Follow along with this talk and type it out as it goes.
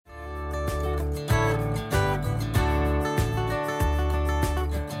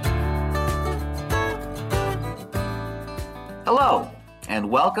Hello, and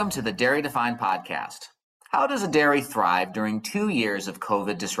welcome to the Dairy Defined podcast. How does a dairy thrive during 2 years of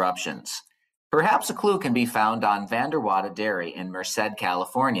COVID disruptions? Perhaps a clue can be found on Vanderwada Dairy in Merced,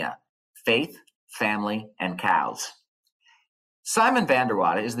 California. Faith, family, and cows. Simon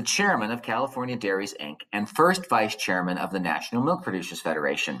Vanderwada is the chairman of California Dairies, Inc. and first vice chairman of the National Milk Producers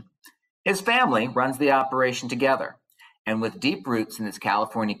Federation. His family runs the operation together. And with deep roots in its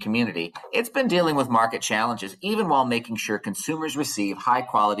California community, it's been dealing with market challenges even while making sure consumers receive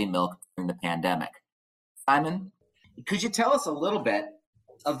high-quality milk during the pandemic. Simon, could you tell us a little bit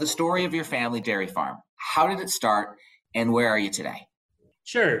of the story of your family dairy farm? How did it start, and where are you today?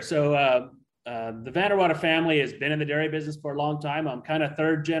 Sure. So the Vanderwada family has been in the dairy business for a long time. I'm kind of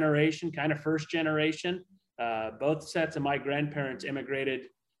third generation, kind of first generation. Both sets of my grandparents immigrated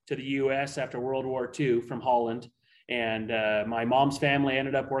to the U.S. after World War II from Holland. And my mom's family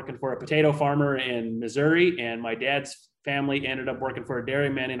ended up working for a potato farmer in Missouri, and my dad's family ended up working for a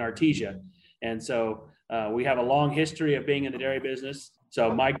dairyman in Artesia. And so we have a long history of being in the dairy business.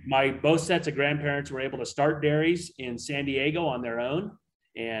 So my both sets of grandparents were able to start dairies in San Diego on their own.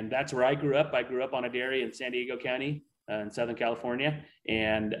 And that's where I grew up. I grew up on a dairy in San Diego County in Southern California.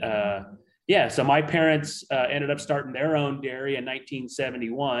 And so my parents ended up starting their own dairy in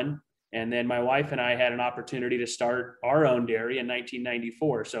 1971. And then my wife and I had an opportunity to start our own dairy in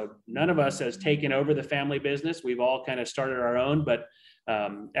 1994. So none of us has taken over the family business. We've all kind of started our own. But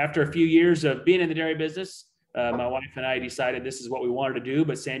after a few years of being in the dairy business, my wife and I decided this is what we wanted to do,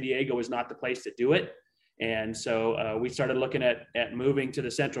 but San Diego was not the place to do it. And so we started looking at moving to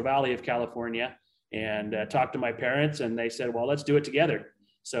the Central Valley of California and talked to my parents, and they said, well, let's do it together.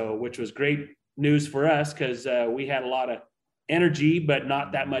 So, which was great news for us because we had a lot of energy, but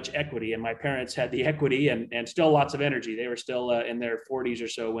not that much equity. And my parents had the equity and still lots of energy. They were still in their 40s or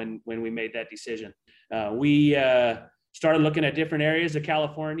so when we made that decision. We started looking at different areas of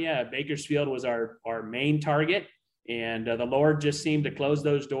California. Bakersfield was our main target. And the Lord just seemed to close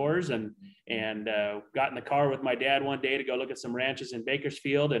those doors and got in the car with my dad one day to go look at some ranches in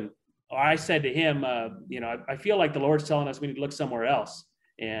Bakersfield. And I said to him, I feel like the Lord's telling us we need to look somewhere else.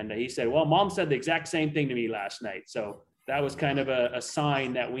 And he said, well, Mom said the exact same thing to me last night. So that was kind of a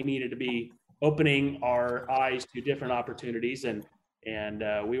sign that we needed to be opening our eyes to different opportunities. And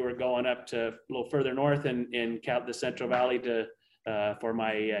we were going up to a little further north in the Central Valley for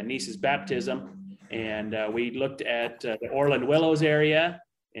my niece's baptism. And we looked at the Orland Willows area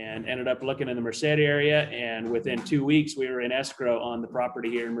and ended up looking in the Merced area. And within 2 weeks, we were in escrow on the property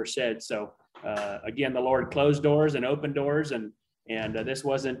here in Merced. So again, the Lord closed doors and opened doors. And this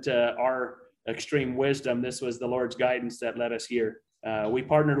wasn't our extreme wisdom. This was the Lord's guidance that led us here. We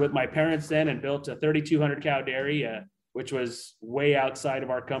partnered with my parents then and built a 3,200 cow dairy, which was way outside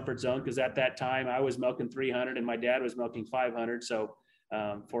of our comfort zone because at that time I was milking 300 and my dad was milking 500. So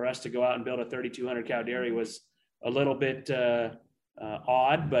for us to go out and build a 3,200 cow dairy was a little bit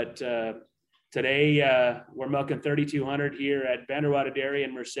odd, but today we're milking 3,200 here at Vanderwada Dairy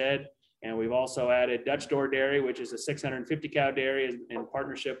in Merced. And we've also added Dutch Door Dairy, which is a 650 cow dairy in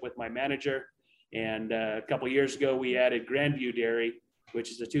partnership with my manager. And a couple of years ago, we added Grandview Dairy,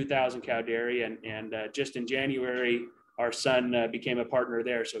 which is a 2,000 cow dairy. And just in January, our son became a partner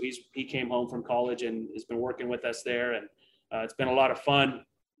there. So he came home from college and has been working with us there. And it's been a lot of fun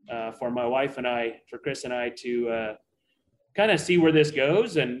for my wife and I, for Chris and I, to kind of see where this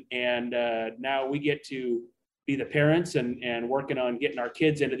goes. And now we get to be the parents and working on getting our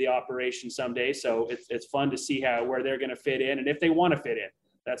kids into the operation someday. So it's fun to see where they're going to fit in and if they want to fit in.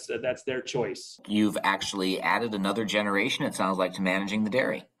 That's their choice. You've actually added another generation, it sounds like, to managing the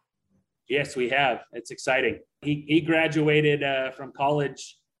dairy. Yes, we have. It's exciting. He graduated from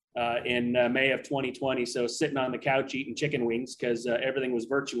college in May of 2020. So sitting on the couch eating chicken wings because everything was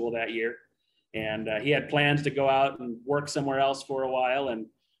virtual that year. And he had plans to go out and work somewhere else for a while, and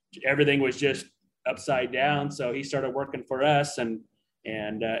everything was just upside down. So he started working for us, and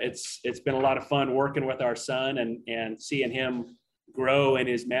it's been a lot of fun working with our son and seeing him grow in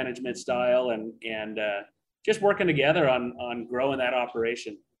his management style and just working together on growing that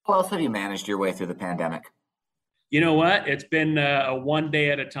operation. How else have you managed your way through the pandemic? You know what? It's been a one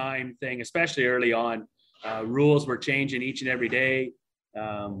day at a time thing, especially early on. Rules were changing each and every day.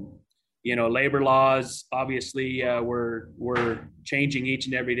 Labor laws obviously were changing each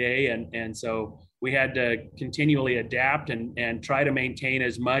and every day. And so we had to continually adapt and try to maintain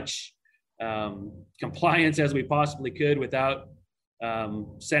as much compliance as we possibly could without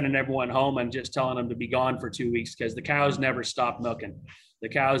sending everyone home and just telling them to be gone for 2 weeks, because the cows never stopped milking. The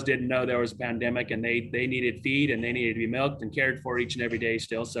cows didn't know there was a pandemic, and they needed feed and they needed to be milked and cared for each and every day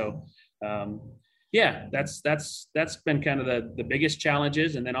still. So Yeah, that's been kind of the biggest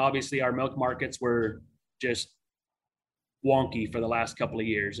challenges. And then obviously our milk markets were just wonky for the last couple of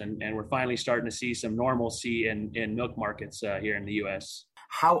years, and we're finally starting to see some normalcy in milk markets here in the U.S.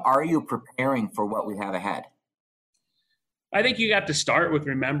 How are you preparing for what we have ahead? I think you have to start with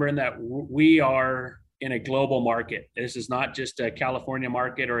remembering that we are in a global market. This is not just a California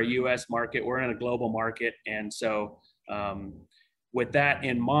market or a U.S. market. We're in a global market, and so with that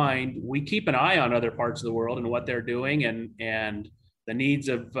in mind, we keep an eye on other parts of the world and what they're doing, and the needs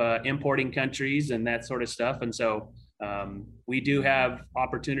of importing countries and that sort of stuff. And so we do have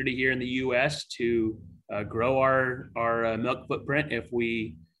opportunity here in the U.S. to grow our milk footprint if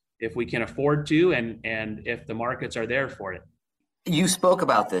we can afford to, and if the markets are there for it. You spoke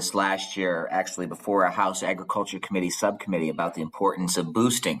about this last year, actually, before a House Agriculture Committee subcommittee about the importance of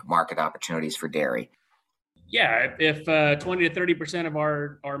boosting market opportunities for dairy. Yeah, if 20 to 30% of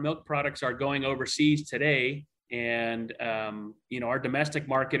our milk products are going overseas today, and our domestic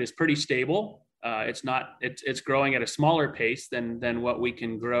market is pretty stable. It's growing at a smaller pace than what we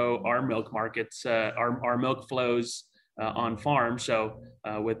can grow our milk markets, our milk flows on farm. So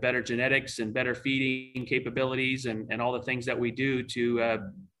with better genetics and better feeding capabilities and all the things that we do to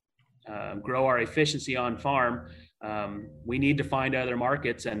grow our efficiency on farm, we need to find other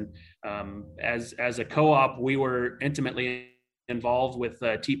markets. And as a co-op, we were intimately involved with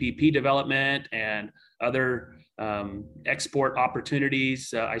TPP development and other export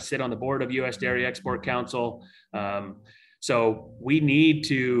opportunities. I sit on the board of U.S. Dairy Export Council. So we need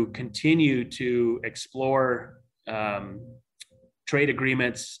to continue to explore trade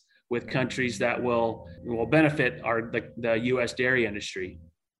agreements with countries that will benefit the U.S. dairy industry.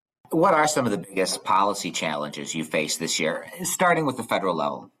 What are some of the biggest policy challenges you face this year, starting with the federal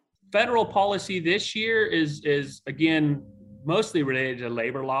level? Federal policy this year is again mostly related to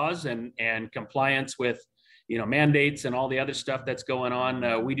labor laws and compliance with mandates and all the other stuff that's going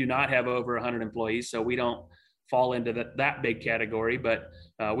on. We do not have over 100 employees, so we don't fall into that big category, but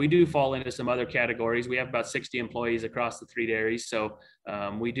we do fall into some other categories. We have about 60 employees across the three dairies, so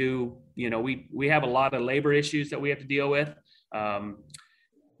we do, we have a lot of labor issues that we have to deal with.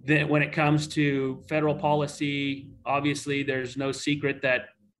 Then when it comes to federal policy, obviously there's no secret that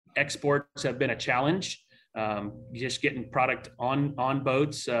exports have been a challenge. Just getting product on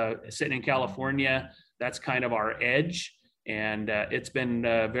boats, sitting in California, that's kind of our edge, and it's been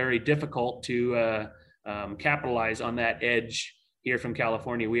very difficult to capitalize on that edge here from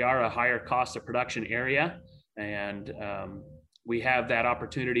California. We are a higher cost of production area, and we have that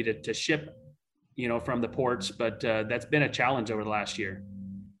opportunity to ship, from the ports, but that's been a challenge over the last year.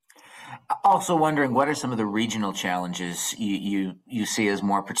 Also wondering, what are some of the regional challenges you see as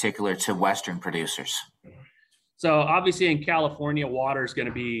more particular to Western producers? So obviously in California, water is going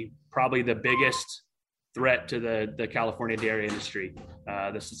to be probably the biggest threat to the California dairy industry.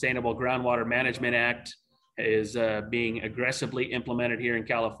 The Sustainable Groundwater Management Act is being aggressively implemented here in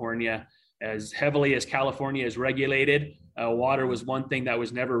California. As heavily as California is regulated, water was one thing that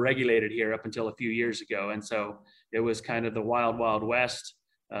was never regulated here up until a few years ago. And so it was kind of the wild, wild west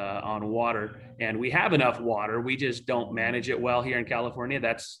on water. And we have enough water. We just don't manage it well here in California.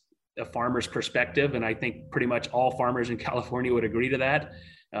 That's a farmer's perspective. And I think pretty much all farmers in California would agree to that.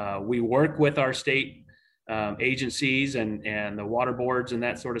 We work with our state agencies and the water boards and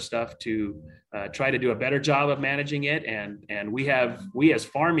that sort of stuff to try to do a better job of managing it. And we as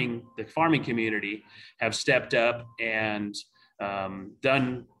the farming community have stepped up and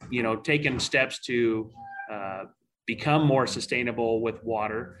done, taken steps to become more sustainable with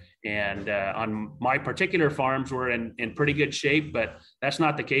water. And on my particular farms, we're in pretty good shape, but that's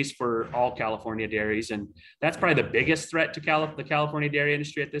not the case for all California dairies. And that's probably the biggest threat to the California dairy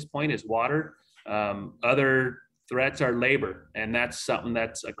industry at this point is water. Other threats are labor, and that's something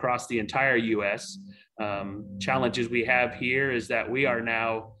that's across the entire U.S. Challenges we have here is that we are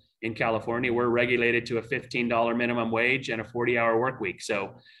now in California, we're regulated to a $15 minimum wage and a 40-hour work week.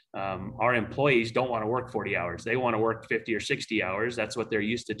 So our employees don't want to work 40 hours. They want to work 50 or 60 hours. That's what they're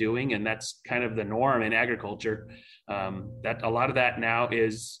used to doing. And that's kind of the norm in agriculture. That a lot of that now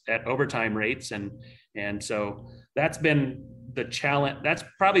is at overtime rates. And so that's been the challenge. That's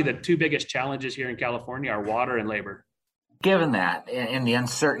probably the two biggest challenges here in California are water and labor. Given that and the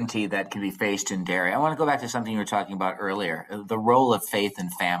uncertainty that can be faced in dairy, I want to go back to something you were talking about earlier, the role of faith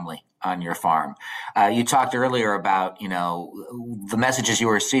and family on your farm. You talked earlier about, the messages you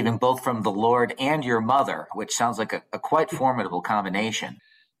were receiving both from the Lord and your mother, which sounds like a quite formidable combination.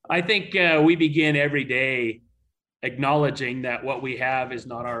 I think we begin every day acknowledging that what we have is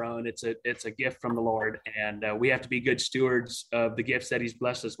not our own. It's a gift from the Lord, and we have to be good stewards of the gifts that He's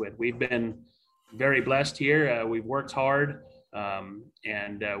blessed us with. We've been very blessed here. We've worked hard,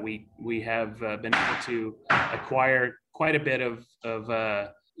 and we have been able to acquire quite a bit of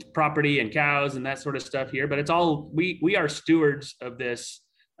property and cows and that sort of stuff here. But it's all we are stewards of this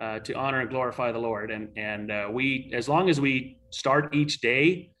to honor and glorify the Lord, and we, as long as we start each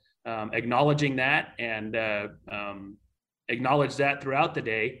day acknowledging that and acknowledge that throughout the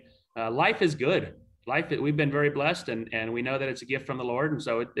day, life is good. We've been very blessed, and we know that it's a gift from the Lord, and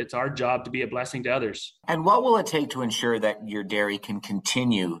so it's our job to be a blessing to others. And what will it take to ensure that your dairy can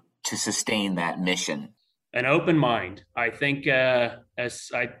continue to sustain that mission? An open mind. I think, as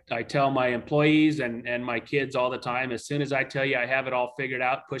I tell my employees and my kids all the time, as soon as I tell you I have it all figured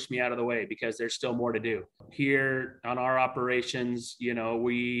out, push me out of the way, because there's still more to do. Here on our operations,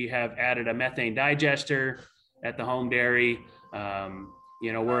 we have added a methane digester at the home dairy.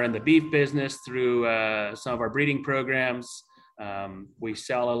 We're in the beef business through some of our breeding programs. We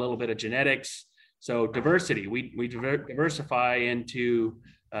sell a little bit of genetics. So diversity, we diversify into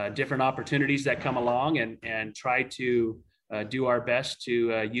different opportunities that come along, and try to do our best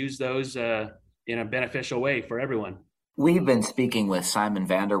to use those in a beneficial way for everyone. We've been speaking with Simon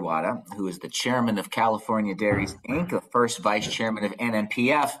Vanderwada, who is the chairman of California Dairies Inc., the first vice chairman of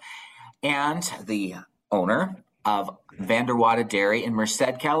NMPF, and the owner of Vanderwada Dairy in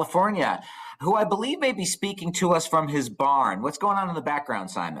Merced, California, who I believe may be speaking to us from his barn. What's going on in the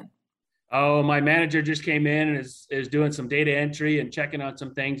background, Simon? Oh, my manager just came in and is doing some data entry and checking on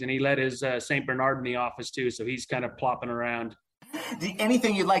some things, and he let his St. Bernard in the office too, so he's kind of plopping around.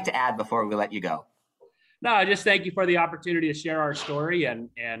 Anything you'd like to add before we let you go? No, I just thank you for the opportunity to share our story, and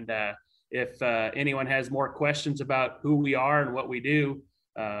if anyone has more questions about who we are and what we do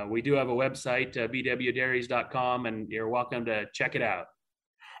have a website, bwdairies.com, and you're welcome to check it out.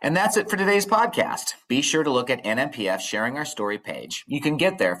 And that's it for today's podcast. Be sure to look at NMPF's Sharing Our Story page. You can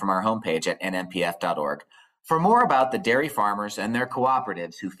get there from our homepage at nmpf.org for more about the dairy farmers and their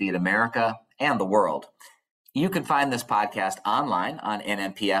cooperatives who feed America and the world. You can find this podcast online on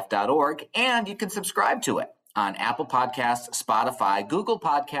nmpf.org, and you can subscribe to it on Apple Podcasts, Spotify, Google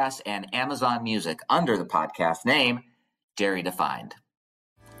Podcasts, and Amazon Music under the podcast name Dairy Defined.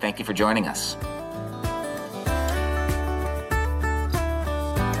 Thank you for joining us.